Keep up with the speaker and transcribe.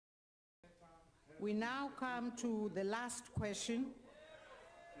We now come to the last question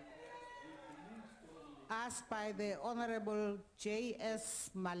asked by the Honorable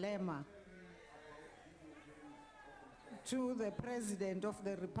J.S. Malema to the President of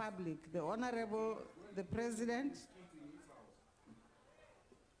the Republic. The President.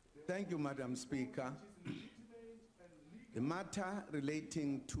 Thank you, Madam Speaker. The matter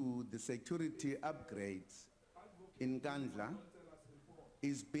relating to the security upgrades in Nkandla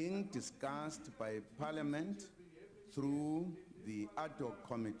is being discussed by Parliament through the ad hoc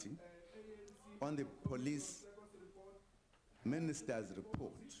committee on the police minister's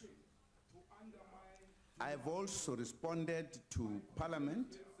report. I have also responded to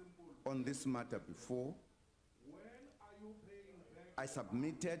Parliament on this matter before. I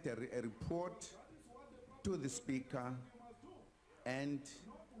submitted a report to the Speaker and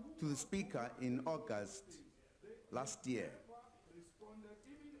to the Speaker in August last year.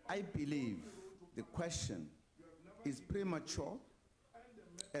 I believe the question is premature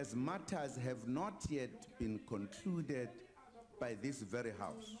as matters have not yet been concluded by this very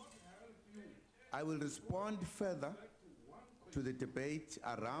House. I will respond further to the debate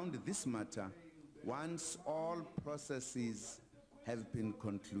around this matter once all processes have been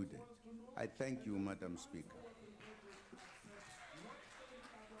concluded. I thank you, Madam Speaker.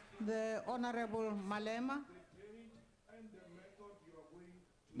 The Honorable Malema.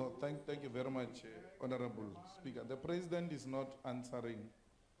 No, thank you very much, Honorable Speaker. The President is not answering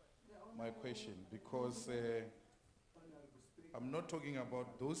my question because I'm not talking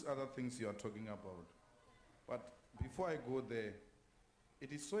about those other things you are talking about. But before I go there,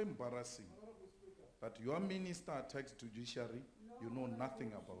 it is so embarrassing that your minister attacks judiciary, you know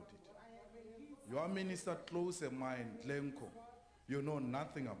nothing about it. Your minister closes a mine, Glencoe, you know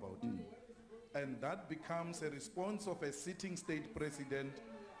nothing about it. And that becomes a response of a sitting state president,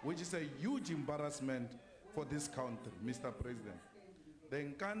 which is a huge embarrassment for this country, Mr. President. The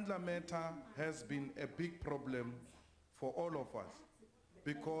Nkandla matter has been a big problem for all of us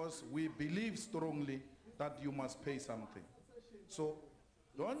because we believe strongly that you must pay something. So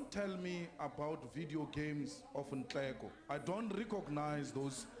don't tell me about video games of Ntleko. I don't recognize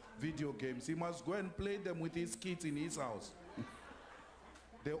those video games. He must go and play them with his kids in his house.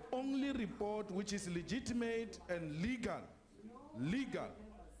 The only report which is legitimate and legal,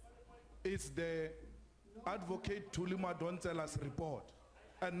 is the advocate Tulima Dontsela's report.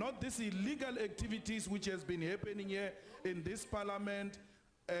 And not these illegal activities which has been happening here in this parliament,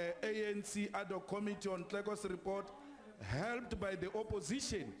 ANC ad hoc committee on Tleko's report, helped by the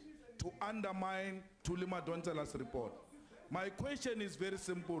opposition to undermine Tulima Dontsela's report. My question is very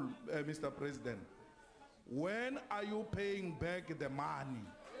simple, Mr. President. When are you paying back the money?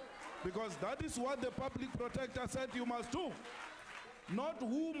 Because that is what the public protector said you must do. Not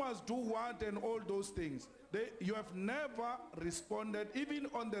who must do what and all those things. You have never responded, even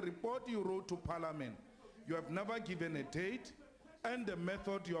on the report you wrote to Parliament. You have never given a date and the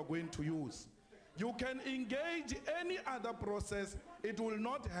method you are going to use. You can engage any other process, it will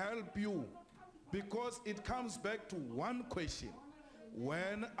not help you because it comes back to one question.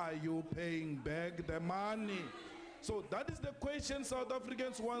 When are you paying back the money? So that is the question South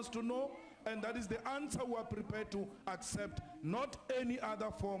Africans wants to know, and that is the answer we are prepared to accept, not any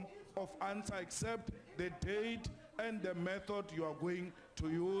other form of answer except the date and the method you are going to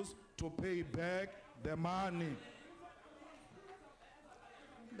use to pay back the money.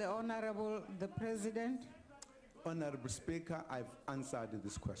 The Honorable, the President. Honorable Speaker, I've answered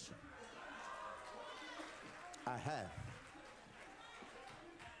this question. I have.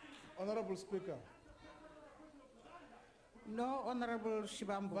 Honorable Speaker. No, Honorable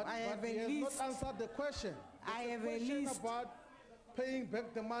Shibambu. But I have he a has list. not answered the question. I have a question list about paying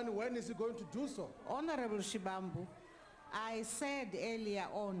back the money. When is he going to do so? Honorable Shibambu, I said earlier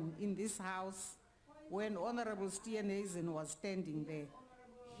on in this House, when Honorable Steenhuisen was standing there,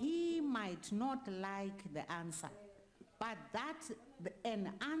 he might not like the answer, but that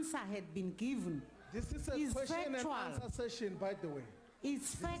an answer had been given. This is a question and answer session, by the way.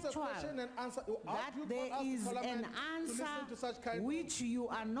 It's factual that there is an answer which you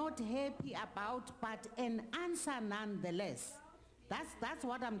are not happy about, but an answer nonetheless. That's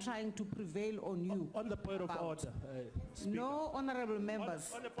what I'm trying to prevail on you. On the point of order, Speaker. No, honorable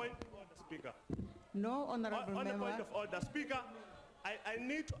members. On the point of order, Speaker. No, honorable member. On the point of order, Speaker, I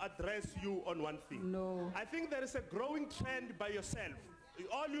need to address you on one thing. No. I think there is a growing trend by yourself,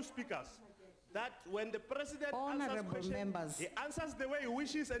 all you speakers, that when the president answers questions, he answers the way he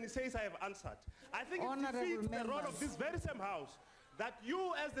wishes and he says, I have answered. I think it defeats the role of this very same house that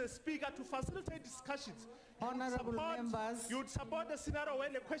you as the speaker to facilitate discussions, Honorable members. you would support the scenario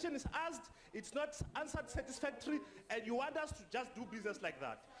when a question is asked, it's not answered satisfactory, and you want us to just do business like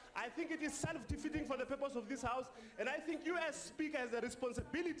that. I think it is self-defeating for the purpose of this House, and I think you as Speaker has a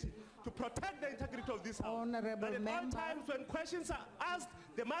responsibility to protect the integrity of this House. Honorable that at all member. times when questions are asked,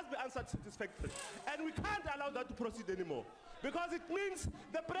 they must be answered satisfactorily. And we can't allow that to proceed anymore. Because it means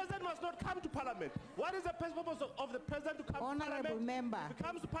the president must not come to parliament. What is the purpose of the president to come to Honorable parliament? member. He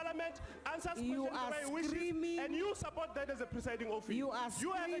comes to parliament, answers You questions are the way he wishes, screaming. and you support that as a presiding officer. You are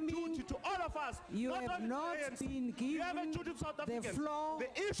You have a screaming. duty to all of us. You have only to not ANC. been You have a given duty to South the Africans. floor. The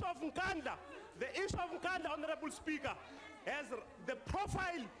issue of Nkandla, Honorable Speaker, the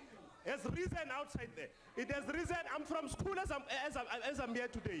profile has risen outside there. It has risen. I'm from school as I'm here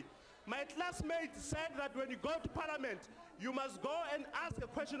today. My classmate said that when you go to parliament, you must go and ask a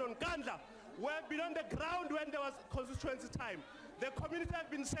question on Nkandla. We've been on the ground when there was constituency time. The community have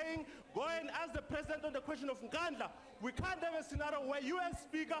been saying, go and ask the president on the question of Nkandla. We can't have a scenario where you as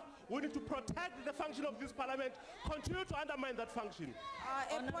speaker, we need to protect the function of this parliament, continue to undermine that function.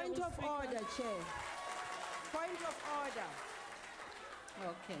 A point of order, Chair. Point of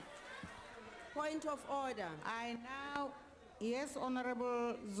order. Okay. Point of order. I now, yes,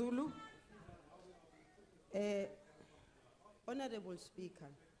 Honorable Zulu. Honorable Speaker,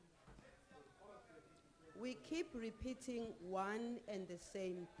 we keep repeating one and the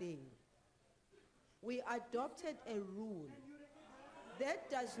same thing. We adopted a rule that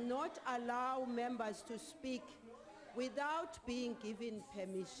does not allow members to speak without being given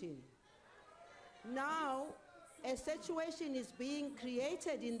permission. Now, a situation is being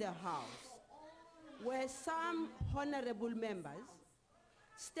created in the House where some honorable members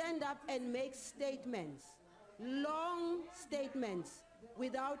stand up and make statements, long statements,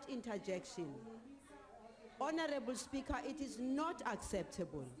 without interjection. Honorable Speaker, it is not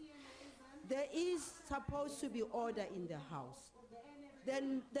acceptable. There is supposed to be order in the House.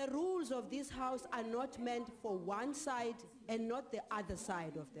 Then the rules of this House are not meant for one side and not the other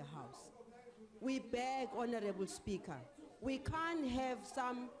side of the House. We beg, Honorable Speaker, we can't have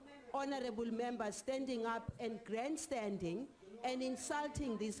some honorable members standing up and grandstanding and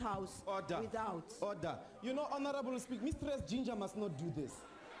insulting this House without. Order. You know, Honorable Speaker, Mistress Ginger must not do this.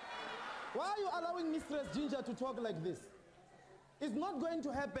 Why are you allowing Mistress Ginger to talk like this? It's not going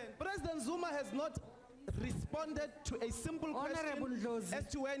to happen. President Zuma has not responded to a simple question as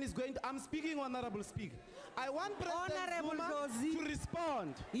to when he's going to. I'm speaking, Honorable Speaker. I want President Zuma to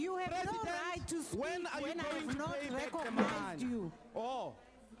respond. You have President, no right to speak when are you when I going have to not pay back the recognized man? you. Oh.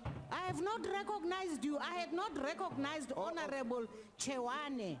 I have not recognized you. I had not recognized Honorable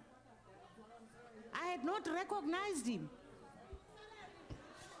Chewane. I had not recognized him.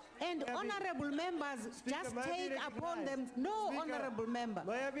 And honorable members just take upon them. No, honorable member.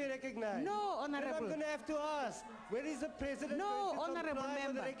 May I be recognized? No, Then honorable. I'm going to have to ask, when is the president No, going to honorable comply with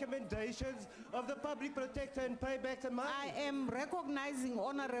the member. recommendations of the public protector and pay back the money? I am recognizing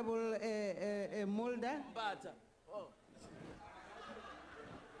Honorable Mulder.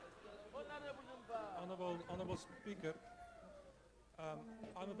 Honorable Speaker,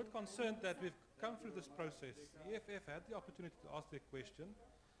 I'm a bit concerned that we've come through this process. The EFF had the opportunity to ask their question,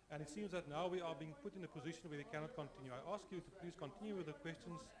 and it seems that now we are being put in a position where we cannot continue. I ask you to please continue with the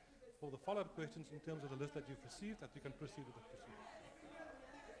questions, for the follow-up questions in terms of the list that you've received, that we can proceed with the proceedings.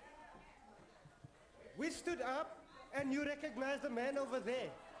 We stood up and you recognized the man over there.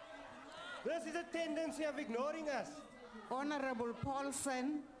 This is a tendency of ignoring us. Honorable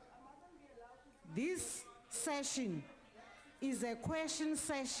Paulson, this session is a question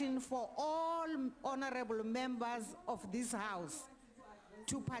session for all honorable members of this House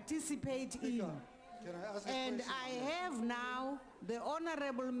to participate in. Can I ask a And question? I have now the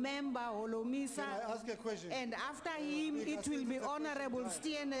honorable member Holomisa. Can I ask a question? And after him, Speaker, it will since be it's a question honorable time.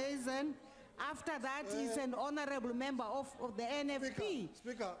 Steenhuisen. After that is an honorable member of the NFP.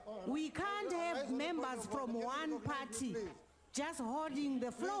 Speaker, We can't have rise on the members point of order. from Can you one recognize me, party please? just holding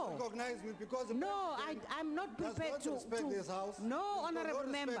the floor. Please recognize me because the No, president I'm not does prepared not to. respect this House. No, He's got honorable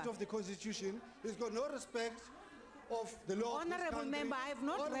no member. respect of the Constitution. He's got no respect of the law. of this Honorable country. member, I have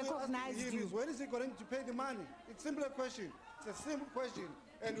not All we're asking recognized him you. is when is he going to pay the money? It's a simple question. It's a simple question.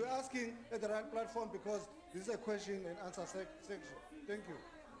 And we're asking at the right platform because this is a question and answer section. Thank you.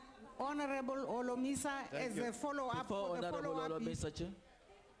 Honorable Holomisa as a follow-up Before for the Honorable follow-up. Mr. Chair.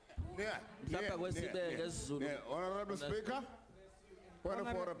 Yeah, Honorable Speaker, point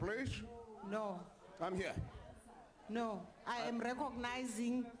of order, please. No, I'm here. no, I am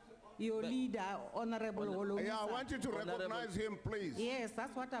recognizing your leader, Honorable Holomisa. Yeah, I want you to recognize him, please. Yes,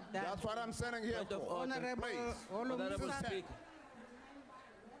 that's what I've done. That's what I'm standing here Point of for. order. Honorable Please. Honorable Holomisa. Speaker.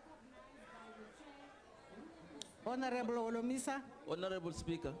 Honorable Olomisa? Honorable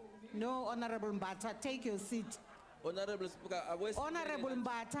Speaker. No, Honorable Mbata, take your seat. Honorable Speaker, Honorable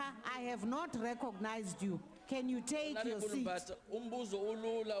Mbata, I have not recognized you. Can you take your Honorable seat? Mbata, umbuzo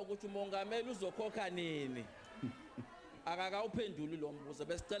ulula ukuthi umongameli uzokhokha nini? Akakawuphenduli lo mbuzo,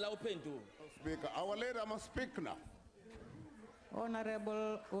 besicela uphendule. Speaker, our leader must speak now.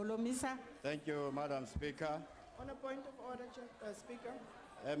 Honorable Olomisa? Thank you, Madam Speaker. On a point of order, Speaker.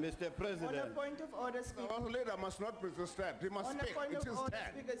 Mr. President. On a point of order, Speaker. Our leader must not resist that. He must On speak. a point It of is order,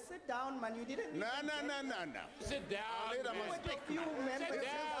 10. Speaker. Sit down, man. You didn't. No. Sit down. Our leader must speak. You members, Sit sit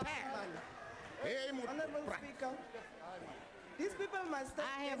down. down, man. Hey, Honorable Speaker. These people must.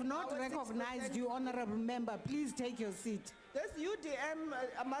 I have not recognized you, Honorable Member. Please take your seat. This UDM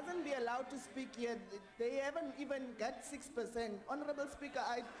mustn't be allowed to speak here. They haven't even got 6%. Honorable Speaker,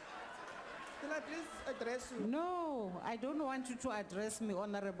 can I please address you? No, I don't want you to address me,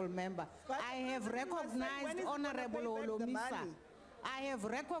 Honorable Member. But I have when recognized is he gonna Honorable pay back the Olomisa. money? I have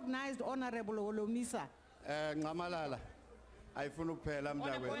recognized Honorable Olomisa. Ngamalala. Ayifuna ukuphela On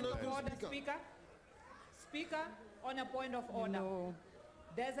a point of mntakwethu. order, Speaker. Speaker, on a point of order. No.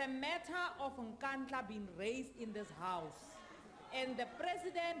 There's a matter of Nkandla being raised in this house. And the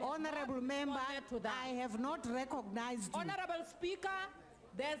president has Honorable not Member, responded to that. I have not recognized you. Honorable Speaker,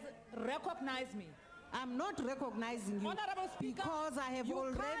 recognize me. I'm not recognizing you Honorable Speaker, because I have you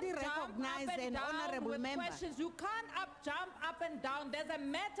already can't jump recognized up and an down honorable with member. Questions. You can't jump up and down. There's a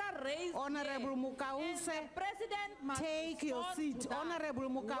matter raised Honorable here. Mukause, And the president must take your respond seat. to that. Honorable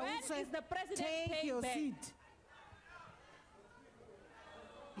Mukause, When is the president take paying your back? seat.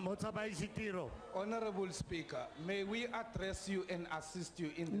 Honorable Speaker, may we address you and assist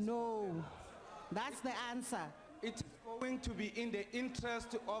you in this? No, that's the answer. It is going to be in the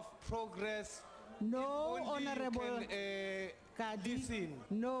interest of progress. No, If only you Honorable can, Kadi. listen.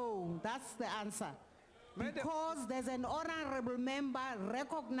 No, that's the answer. Madam- Because there's an honorable member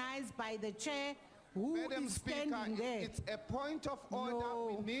recognized by the chair who Madam is Speaker, standing there. it's a point of order.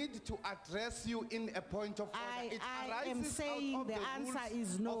 No. We need to address you in a point of order. It I am arises saying out of the answer rules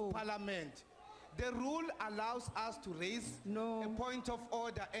is no. of Parliament. The rule allows us to raise a point of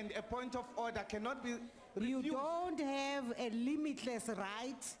order, and a point of order cannot be You refused. don't have a limitless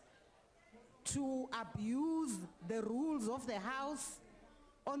right to abuse the rules of the House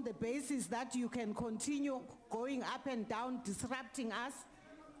on the basis that you can continue going up and down, disrupting us,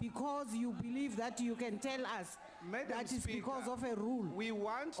 because you believe that you can tell us Madam that is Speaker, because of a rule. We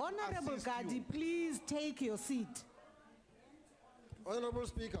want to Honorable assist Gadi, you. please take your seat. Honorable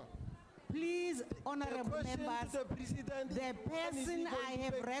Speaker. Please, honorable question to members, the president the is, when is he person going I to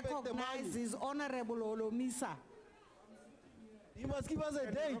have pay back the recognized money? is Honorable Olomisa. You must give us a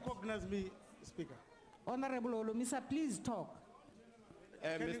date. Recognize me, Speaker. Honorable Olomisa, please talk.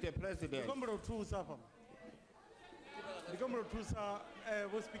 Mr. President.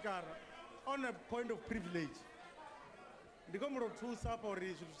 Speaker, on a point of privilege. The government of for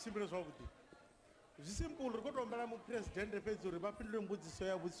is simple as well. It's simple, we go to the president,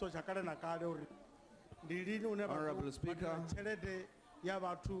 the Honorable Speaker,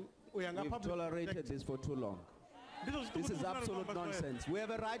 we've tolerated this for too long. This is absolute nonsense. We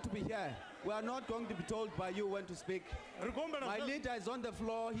have a right to be here. We are not going to be told by you when to speak. My leader is on the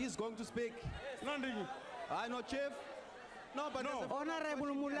floor. He's going to speak. I know, Chief. No, but Honorable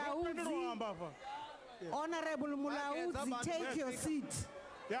Mulauzi. Honorable Mulauzi, take your seat.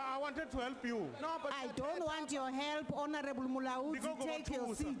 Yeah, I wanted to help you. No, but I don't want your help, Honorable Mulauzi. Take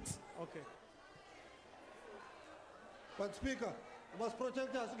your seat. Okay. But Speaker, you must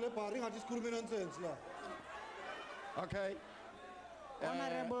protect us. Nonsense. Okay.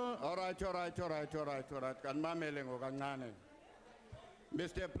 Honorable. All right. Kanimamele ngokancane.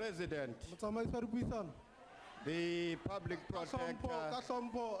 Mr. President, the public protector.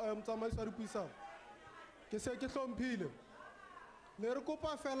 Ke se ke hlomphile ne re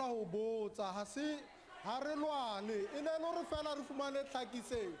kopa fela ho botsa ha se ha re lwane e ne le re fela re fumane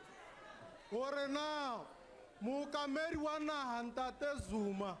tlhakiseng hore na mookamedi wa naha Ntate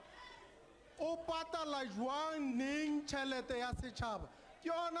Zuma o patala jwang neng tjhelete ya setjhaba ke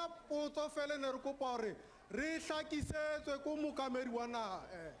yona potso fela ne re kopa hore re hlakisetswe ko mookamedi wa naha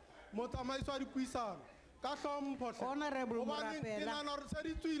motsamaisi wa dipuisano. Honorable Murapela.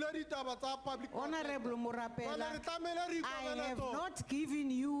 Honorable Murapela, I have not given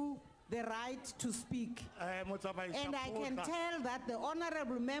you the right to speak. And I can tell that the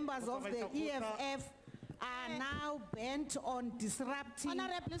honorable members of the EFF are now bent on disrupting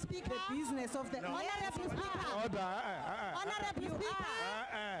Honorable Speaker. the business of the Honorable Speaker. Order. Honorable Speaker.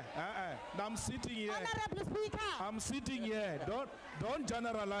 Now I'm sitting here. Honorable Speaker. I'm sitting here. Don't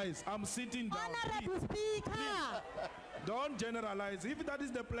generalize. I'm sitting down. Honorable Speaker. Don't generalize. If that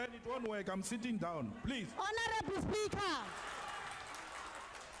is the plan, it won't work. I'm sitting down. Please. Honorable Speaker.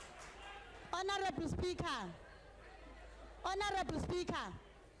 Honorable Speaker. Honorable Speaker.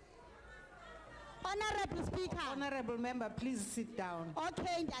 Honorable Speaker. Honorable member, please sit down.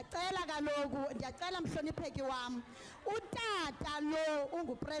 Okay, ndiyacela kaloku, ndiyacela mhlonipheki wam. Utata lo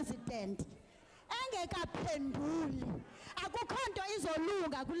ungupresident. Engekaphenduli. Akukho nto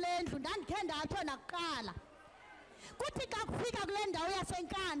izolunga kule ndlu, ndandikhe ndatsho nakuqala. Kuthi xa kufika kule ndawo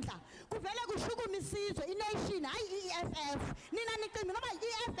yasenkandla kuvele kushukuma isizwe ination hayi i-EFF. Nina nicinga noba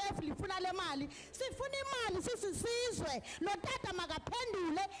i-EFF lifuna le mali, sifuna imali sisisizwe. Notata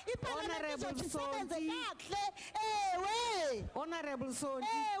makaphendule iparlamente izothi isebenze kakuhle. Ewe. Honorable Sonti.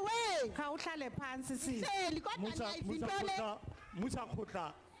 Ewe. Khawuhlale phansi sisi. Hleli kodwa ndiyayivintole. Musa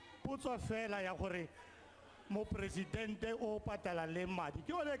khotla potso fela ya gore mo presidente o patala le madi ke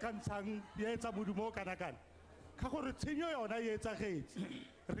yone ka ntshang ya etsa modumo o kana kana ka gore tshenyo yona e etsagetse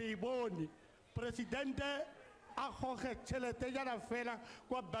re bone presidente a goge tšhelete jana fela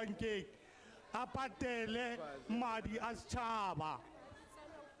kwa bankeng a patele madi a setšhaba.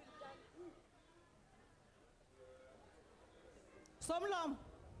 Somlomo.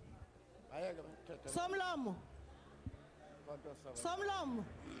 Somlomo. Somlomo.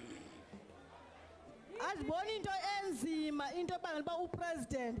 Asiboni into enzima into ebangela uba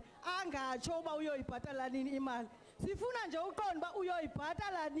upresident angatsho uba uyoyibhatala nini imali. Sifuna nje uqonda uba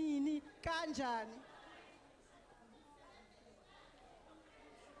uyoyibhatala nini kanjani.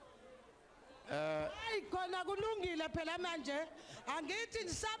 Hayi khona kulungile phela manje angithi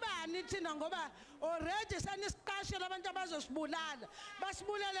nisabani thina ngoba already sanisiqashela abantu abazosibulala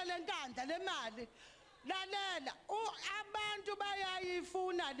basibulele lenkandla lemali. Lalela abantu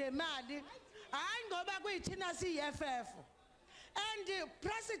bayayifuna le mali hayi ngoba kuyithina siyi-FF. And the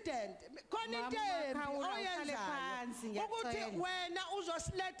president khona into oyenzayo ukuthi wena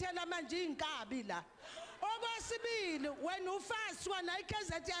uzosilethela manje inkabi la. Okwesibili wena ufaswa na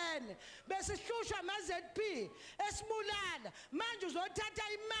iKZN besihlushwa ama-ZP esibulala manje uzothatha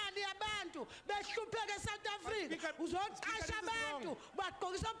imali yabantu behlupheke eSouth Africa uzoqasha abantu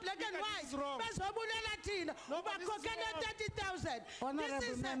bagqokisa black and white bezobulela thina ubakhokhela 30,000.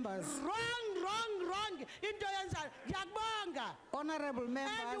 Honorable members. Wrong into yenzayo. Ngiyakubonga. Honorable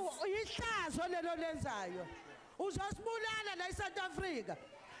members. And ihlazo lelo lenzayo uzosibulala la eSouth Africa.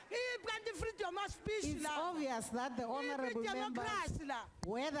 It's obvious that the honorable members,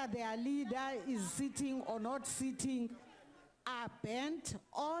 whether their leader is sitting or not sitting, are bent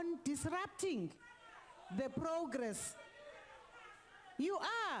on disrupting the progress. You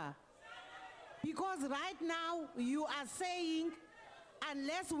are. Because right now you are saying,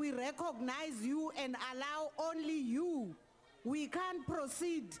 unless we recognize you and allow only you, we can't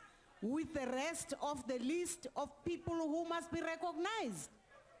proceed with the rest of the list of people who must be recognized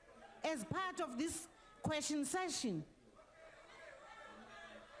as part of this question session.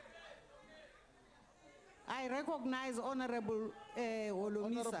 I recognize Honorable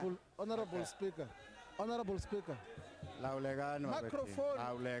Holomisa. Honorable Speaker. Honorable Speaker. Microphone.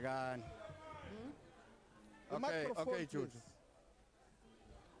 Okay, Jude.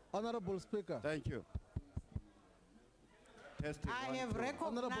 Honorable Speaker. Thank you. I've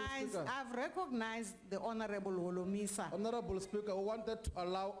recognized the Honorable Holomisa. Honorable Speaker, we wanted to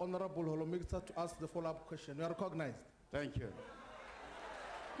allow Honorable Holomisa to ask the follow-up question. You are recognized. Thank you.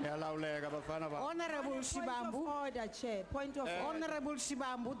 Honorable Shibambu. Point of order, Chair. Point of order. Honorable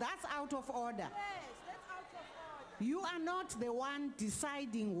Shibambu, that's out of order. Yes, that's out of order. You are not the one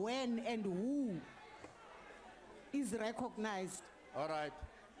deciding when and who is recognized. All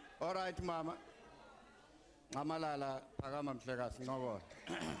right, Mama. Amalala, Pagama Mflegas, no more.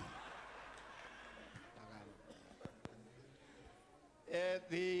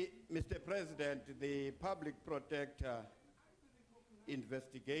 Mr. President, the public protector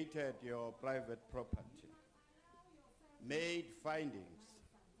investigated your private property, made findings,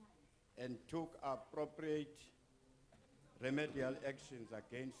 and took appropriate remedial actions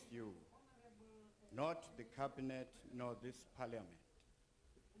against you, not the cabinet nor this parliament.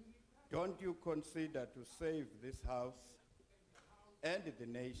 Don't you consider to save this house and the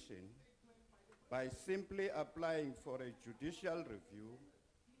nation by simply applying for a judicial review,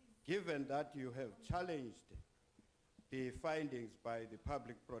 given that you have challenged the findings by the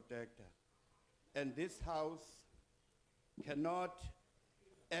public protector, and this house cannot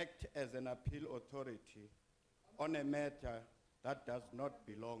act as an appeal authority on a matter that does not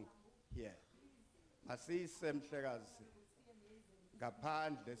belong here. Asiyise mhlekazi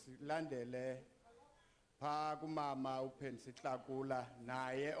ngaphandle silandele pha kumama uPensihlakula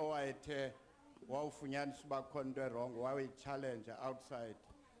naye owayethe wawufunyanisa uba khona into wrong wayi-challenge outside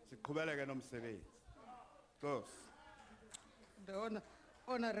siqhubeleke nomsebenzi. Close. The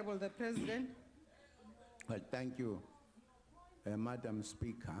Honorable the President. Well, thank you, Madam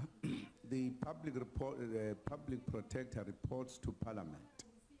Speaker. The public protector reports to Parliament,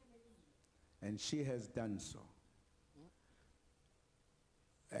 and she has done so.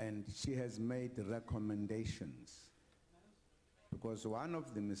 And she has made recommendations, because one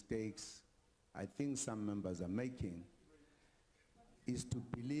of the mistakes I think some members are making is to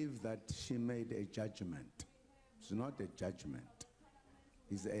believe that she made a judgment. It's not a judgment.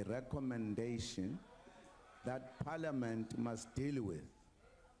 It's a recommendation that Parliament must deal with.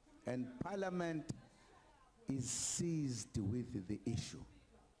 And Parliament is seized with the issue.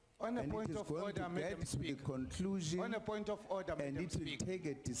 On a And point it is of going order, to Madam get to the Speaker. conclusion, On a point of order, and Madam it will Speaker. take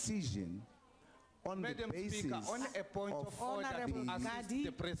a decision on Madam the basis Speaker, on a point of order Honorable to assist Gadi,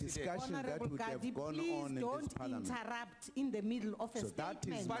 the President. discussion that Honorable would have Gadi, gone please on in this don't Parliament. interrupt in the middle of a So statement. that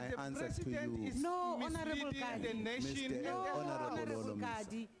is my But the answer to President you. is No, Honorable misleading Gadi. the nation Mr. and the Honorable Honorable Olomisa.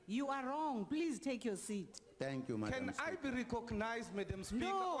 Gadi, you are wrong. Please take your seat. Thank you, Madam Can I Speaker. be recognized, Madam Speaker,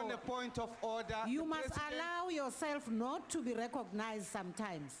 No. on a point of order? You The must President- allow yourself not to be recognized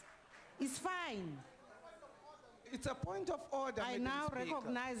sometimes. It's fine. It's a point of order, I Madam now Speaker.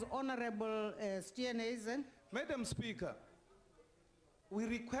 recognize Honorable Steenhuisen. Madam Speaker, we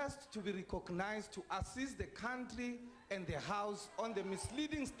request to be recognized to assist the country and the House on the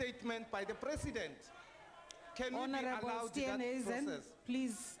misleading statement by the President. Can we be Honorable allowed that Steenhuisen, process?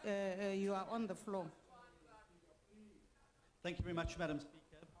 please, you are on the floor. Thank you very much, Madam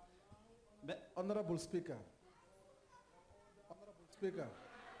Speaker. Honorable Speaker. Honorable Speaker.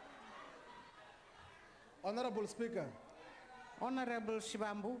 Honorable Speaker. Honorable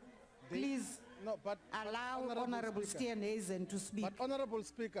Shibambu, please No, but allow Honorable Speaker. Steenhuisen to speak. But Honorable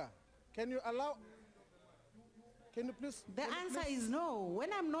Speaker, can you allow? Can you please? The can you answer please- is no.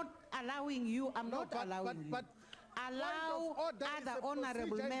 When I'm not allowing you, I'm No, not but- allowing but- you. but Allow point of order is other a honorable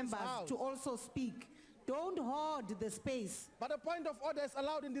procedure in this members House. to also speak. Don't hoard the space. But a point of order is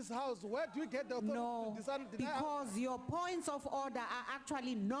allowed in this House. Where do you get the authority No, to deny? because your points of order are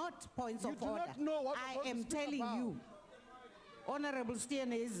actually not points You of do order. not know what I you're going am to speak telling about. you. Honorable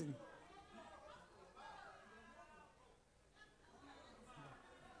Steenhuisen.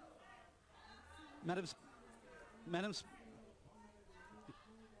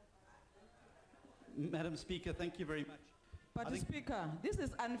 Madam Speaker, thank you very much. But I think- Speaker, this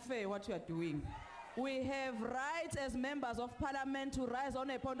is unfair what you are doing. We have rights as members of parliament to rise on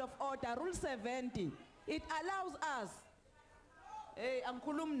a point of order. Rule 70. It allows us. Hey,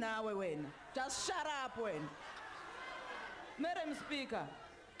 angikhulumi nawe wena. Just shut up wena. Madam Speaker,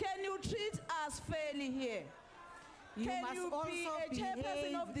 can you treat us fairly here? You Can must you be also a chairperson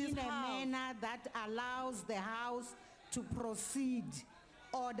behave of this in a House? manner that allows the House to proceed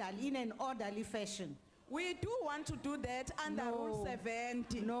in an orderly fashion. We do want to do that under Rule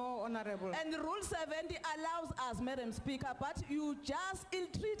 70. No, Honorable. And Rule 70 allows us, Madam Speaker, but you just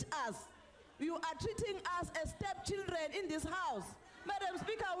ill-treat us. You are treating us as stepchildren in this House. Madam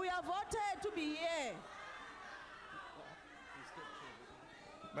Speaker, we are voted to be here.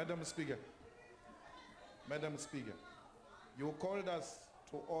 Madam Speaker, you called us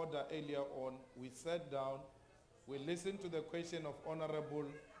to order earlier on. We sat down, we listened to the question of Honorable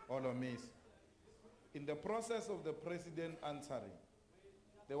Olomisa. In the process of the President answering,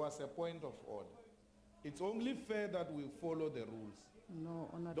 there was a point of order. It's only fair that we follow the rules. No,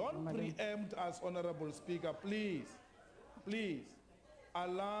 Honorable. Don't preempt us, Honorable Speaker, please. Please.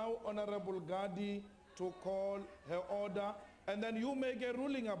 Allow Honorable Gadi to call her order, and then you make a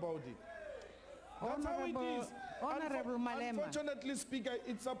ruling about it. That's how it is. Honorable Malema. Unfortunately, Speaker,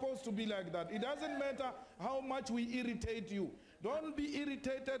 it's supposed to be like that. It doesn't matter how much we irritate you. Don't be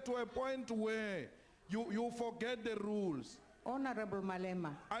irritated to a point where you forget the rules. Honorable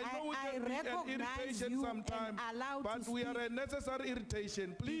Malema, I know we can be an recognize irritation you sometimes, and allow but to we are speak a necessary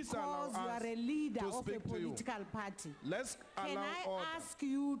irritation. Please allow because you us are a leader to of a speak to you. political party. Let's Can allow I order. ask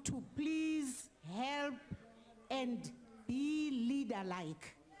you to please help and be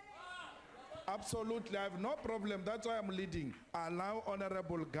leader-like? Absolutely, I have no problem. That's why I'm leading. Allow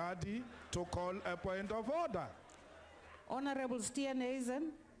Honorable Gadi to call a point of order. Honorable Steenhuisen,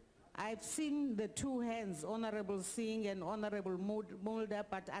 I've seen the two hands, Honorable Singh and Honorable Mulder,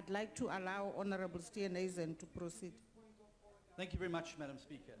 but I'd like to allow Honorable Steenhuisen to proceed. Thank you very much, Madam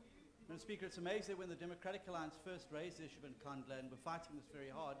Speaker. Madam Speaker, it's amazing when the Democratic Alliance first raised the issue in Kandla, and we're fighting this very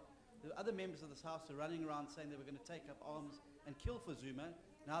hard, the other members of this House are running around saying they were going to take up arms and kill for Zuma.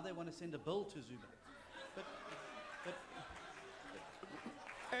 Now they want to send a bill to Zuma.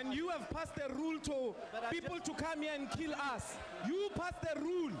 And you have passed a rule to people to come here and kill us. You passed the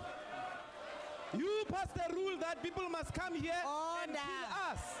rule. You passed the rule that people must come here and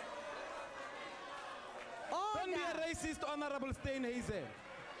kill us. Don't be a racist, Honorable Steinhazen.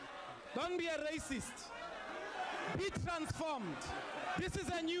 Don't be a racist. Be transformed. This is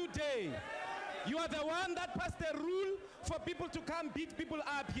a new day. You are the one that passed the rule for people to come beat people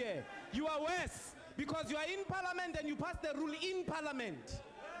up here. You are worse because you are in Parliament and you pass the rule in Parliament.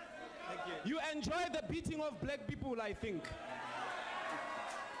 Thank you. You enjoy the beating of black people, I think.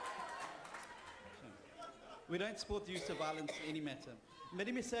 We don't support the use of violence in any matter.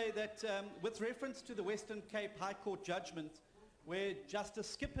 Let me say that with reference to the Western Cape High Court judgment, where Justice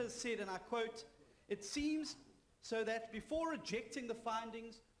Skipper said, and I quote, "It seems so that before rejecting the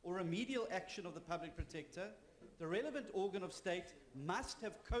findings or remedial action of the public protector, the relevant organ of state must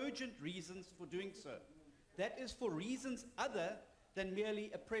have cogent reasons for doing so. That is for reasons other than merely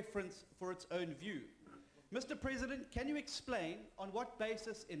a preference for its own view." Mr. President, can you explain on what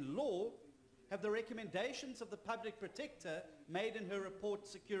basis in law have the recommendations of the public protector made in her report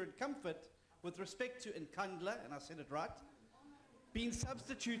Secure and Comfort with respect to Nkandla, and I said it right, been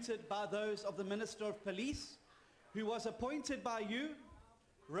substituted by those of the Minister of Police, who was appointed by you,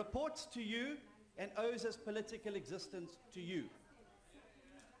 reports to you, and owes his political existence to you?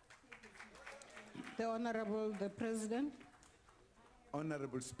 The Honorable the President.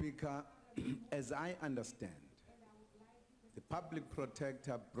 Honorable Speaker, as I understand, the public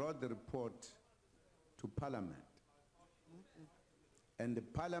protector brought the report to Parliament, and the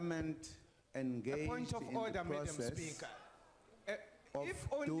Parliament engaged A point of in order, the Madam process Speaker. of If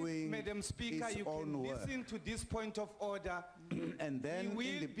only, doing Madam Speaker, its you own can work. listen to this point of order, And then we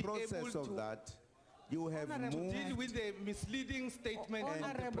in will the be process able of to that, you have to moved deal with the misleading statement of the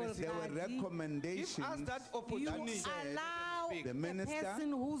Honorable President. there were recommendations Give us that You opportunity. allow the the minister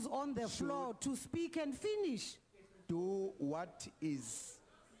person who's on the floor to speak and finish. do what is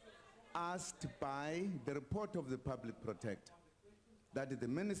asked by the report of the public protector, that the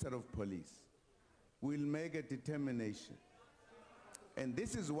Minister of Police will make a determination. And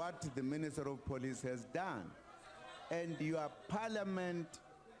this is what the Minister of Police has done. And your Parliament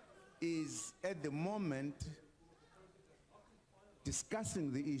is at the moment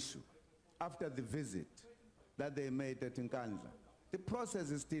discussing the issue after the visit that they made at Nkandla. The process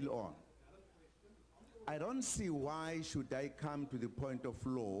is still on. I don't see why should I come to the point of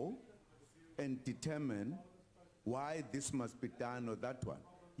law and determine why this must be done or that one.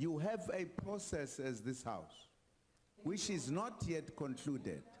 You have a process as this House, which is not yet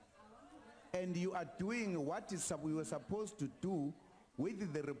concluded. And you are doing what we were supposed to do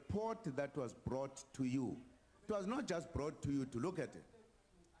with the report that was brought to you. It was not just brought to you to look at it.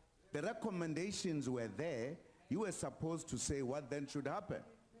 The recommendations were there. You were supposed to say what then should happen.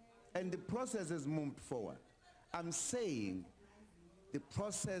 And the process has moved forward. I'm saying the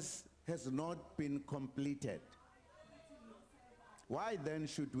process has not been completed. Why then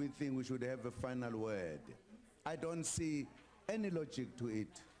should we think we should have a final word? I don't see any logic to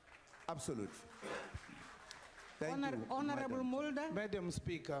it. Absolutely. Thank you, Honorable Madam. Mulder. Madam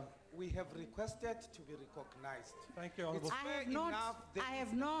Speaker, we have requested to be recognized. Thank you, Honorable. It's I fair have not, enough. There I is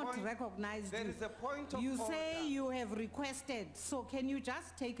have a not point- recognized There you. is a point of You order. say you have requested, so can you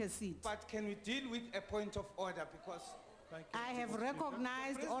just take a seat? But can we deal with a point of order because I have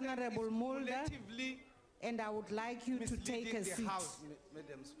recognized President Honorable is Mulder, relatively and I would like you to take misleading a the seat. House,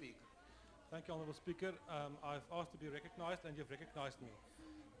 Madam Speaker. Thank you, Honourable Speaker. I've asked to be recognised and you've recognised me.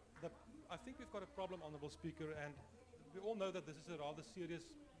 I think we've got a problem, Honourable Speaker, and we all know that this is a rather serious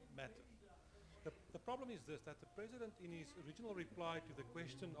matter. The problem is this, that the President in his original reply to the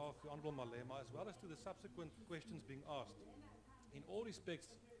question of the Honourable Malema, as well as to the subsequent questions being asked, in all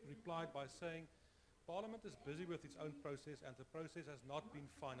respects replied by saying, Parliament is busy with its own process and the process has not been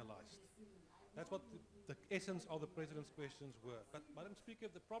finalised. That's what the essence of the President's questions were. But, Madam Speaker,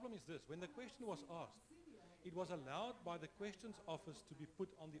 the problem is this. When the question was asked, it was allowed by the Questions Office to be put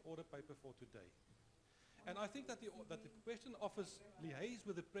on the order paper for today. And I think that the Question Office liaises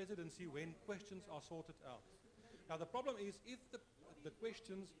with the Presidency when questions are sorted out. Now, the problem is if the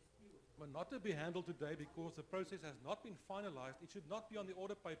questions were not to be handled today because the process has not been finalised, it should not be on the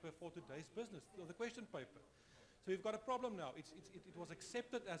order paper for today's business, or the question paper. So we've got a problem now. It was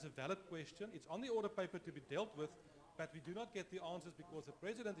accepted as a valid question. It's on the order paper to be dealt with, but we do not get the answers because the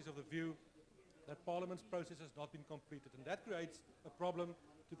President is of the view that Parliament's process has not been completed, and that creates a problem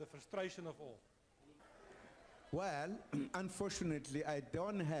to the frustration of all. Well, unfortunately, I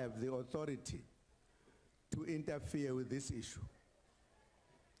don't have the authority to interfere with this issue.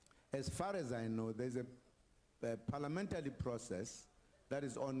 As far as I know, there's a parliamentary process that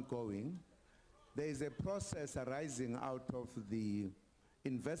is ongoing. There is a process arising out of the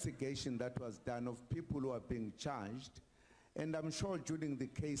investigation that was done of people who are being charged. And I'm sure during the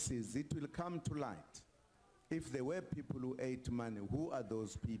cases, it will come to light. If there were people who ate money, who are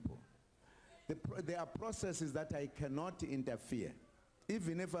those people? There are processes that I cannot interfere,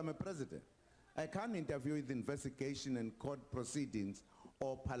 even if I'm a president. I can't interfere with investigation and court proceedings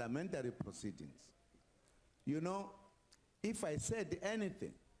or parliamentary proceedings. You know, if I said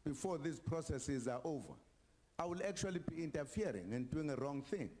anything before these processes are over, I will actually be interfering and doing a wrong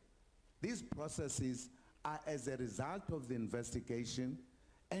thing. These processes are as a result of the investigation,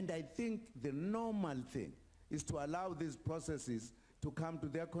 and I think the normal thing is to allow these processes to come to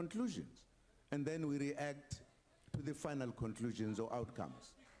their conclusions, and then we react to the final conclusions or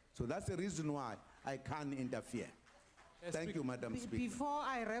outcomes. So that's the reason why I can't interfere. Thank you, Madam Speaker. Before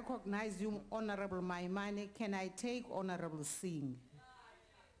I recognize you, Honorable Maimane, can I take Honorable Singh?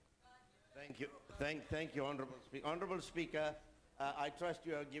 Thank you. Thank you, Honorable Speaker. Honorable Speaker, I trust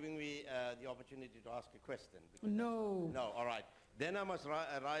you are giving me the opportunity to ask a question. No. No, all right. Then I must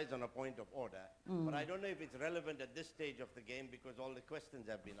rise on a point of order. But I don't know if it's relevant at this stage of the game because all the questions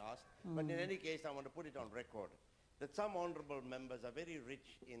have been asked. But in any case, I want to put it on record that some honorable members are very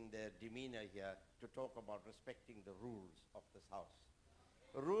rich in their demeanor here to talk about respecting the rules of this House.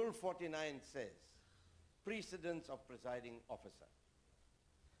 Rule 49 says, precedence of presiding officer.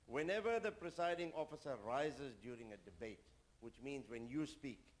 Whenever the presiding officer rises during a debate, which means when you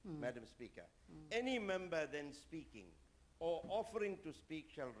speak, Madam Speaker, any member then speaking or offering to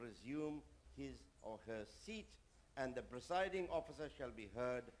speak shall resume his or her seat, and the presiding officer shall be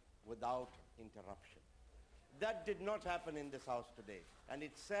heard without interruption. That did not happen in this House today, and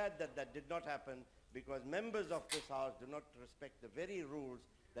it's sad that that did not happen because members of this House do not respect the very rules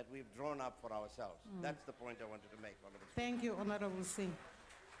that we've drawn up for ourselves. That's the point I wanted to make, Honorable Speaker. Thank you, Honorable Singh.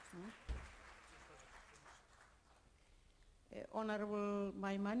 Honorable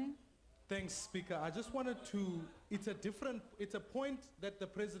Maimane? Thanks, Speaker. I just wanted to, it's a point that the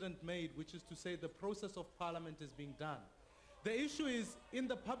President made, which is to say the process of Parliament is being done. The issue is, in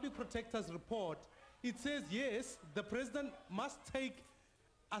the Public Protector's report, it says, yes, the President must take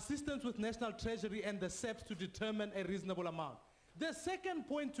assistance with National Treasury and the SEPs to determine a reasonable amount. The second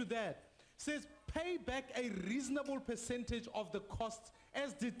point to that says, pay back a reasonable percentage of the costs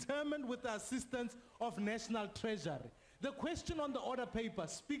as determined with the assistance of National Treasury. The question on the order paper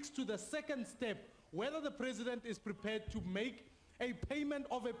speaks to the second step, whether the President is prepared to make a payment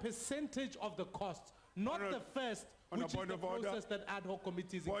of a percentage of the costs, not the first, which is the process that ad hoc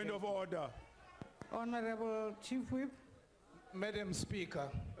committees. Point of order. Honorable Chief Whip. Madam Speaker,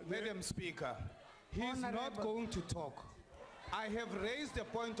 he's not going to talk. I have raised a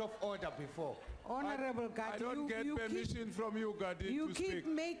point of order before. Honorable Gadi, I don't get permission from you, Gadi, you to keep speak.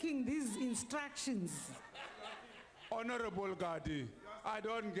 making these instructions. Honorable Gadi, I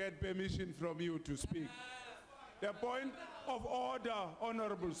don't get permission from you to speak. The point of order,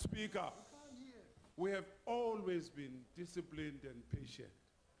 Honorable Speaker. We have always been disciplined and patient.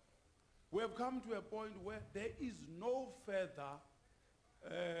 We have come to a point where there is no further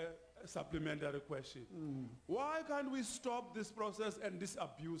supplementary question. Why can't we stop this process and this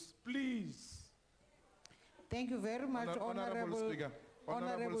abuse, please? Thank you very much, Honorable Speaker.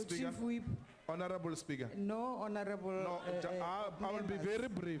 Honorable Chief Whip. Honorable Speaker. No, Honorable... No, I will be very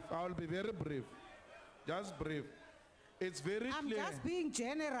brief. I will be very brief. Just brief. It's very I'm clear. just being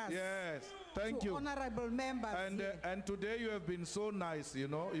generous. Yes, thank you. Honorable members. And today you have been so nice, you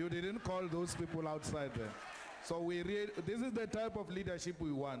know. You didn't call those people outside there. So this is the type of leadership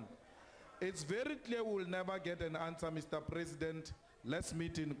we want. It's very clear we will never get an answer, Mr. President. Let's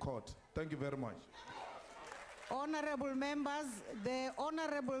meet in court. Thank you very much. Honorable members,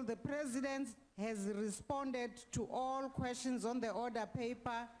 the President has responded to all questions on the order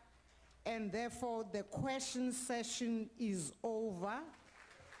paper, and therefore the question session is over.